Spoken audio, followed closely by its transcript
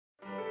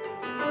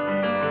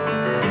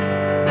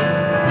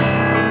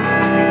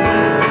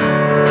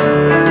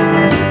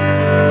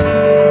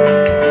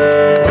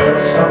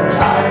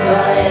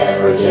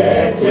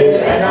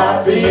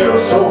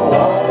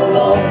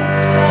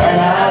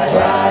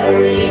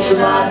reach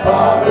my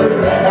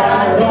Father, and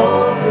I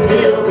know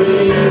He'll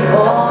be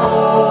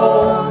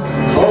home.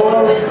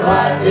 For when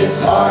life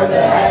gets hard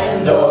to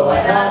handle,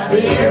 and I'm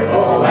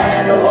fearful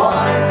and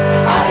alarmed,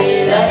 I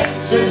get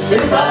anxious to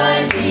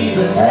find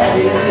Jesus at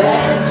His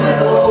hands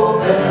with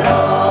open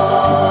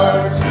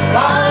arms.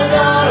 I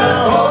got a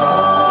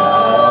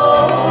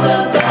hold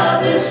of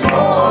God this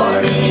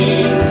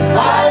morning.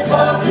 I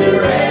talk directly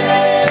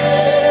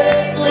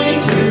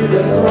to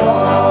the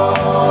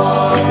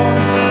throne.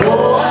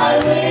 Oh, I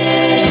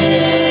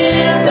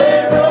win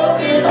their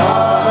broken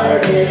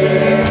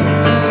hearted,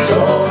 so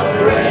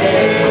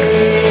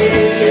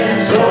afraid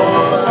and so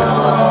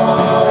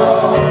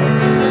alone.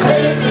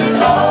 Satan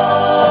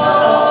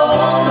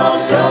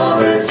almost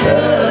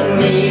overtook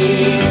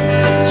me,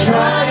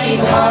 trying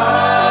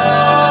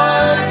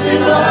hard to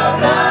block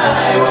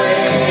my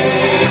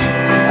way.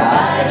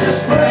 I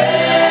just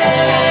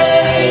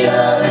prayed a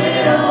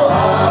little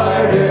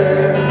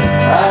harder.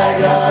 I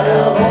got a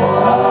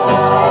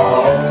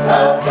hold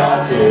of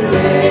God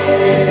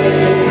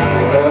today.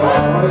 Well, I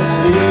was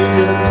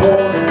seeking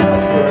for the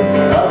comfort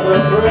of the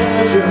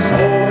precious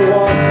Holy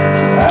One.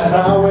 As I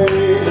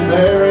waited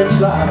there in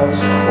silence,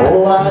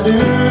 oh, I knew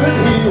that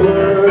He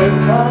would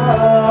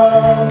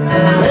come.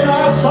 Then I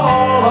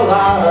saw the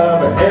light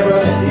of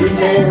heaven, and He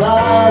came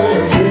right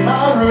into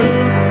my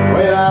room.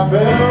 When I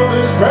felt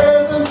His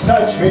presence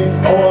touch me,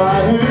 oh, I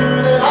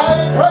knew that I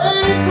had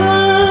prayed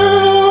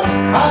through.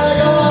 I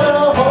got a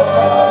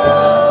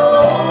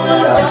hold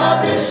of God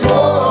this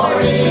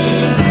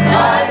morning. I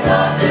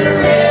talk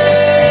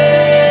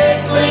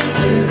directly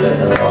to the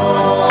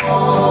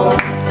throne.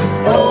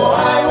 Oh, I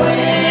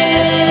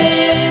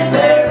win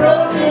their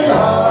broken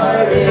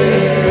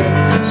hearted,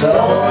 so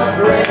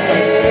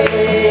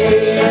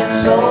afraid and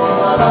so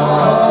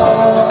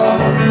alone.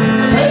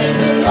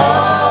 Satan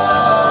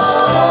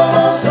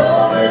almost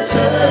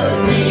overtook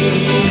me,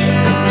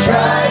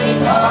 trying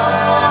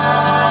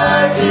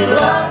hard to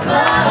block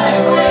my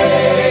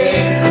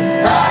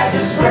way. I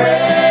just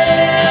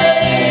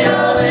prayed a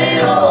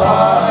little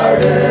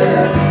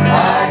harder. I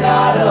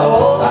got a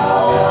hold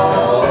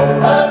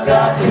of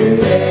God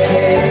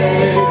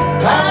today.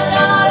 I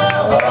got a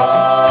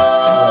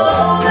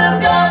hold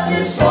of God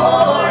this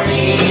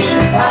morning.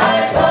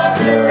 I talk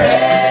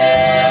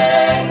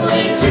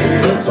directly to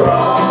the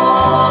throne.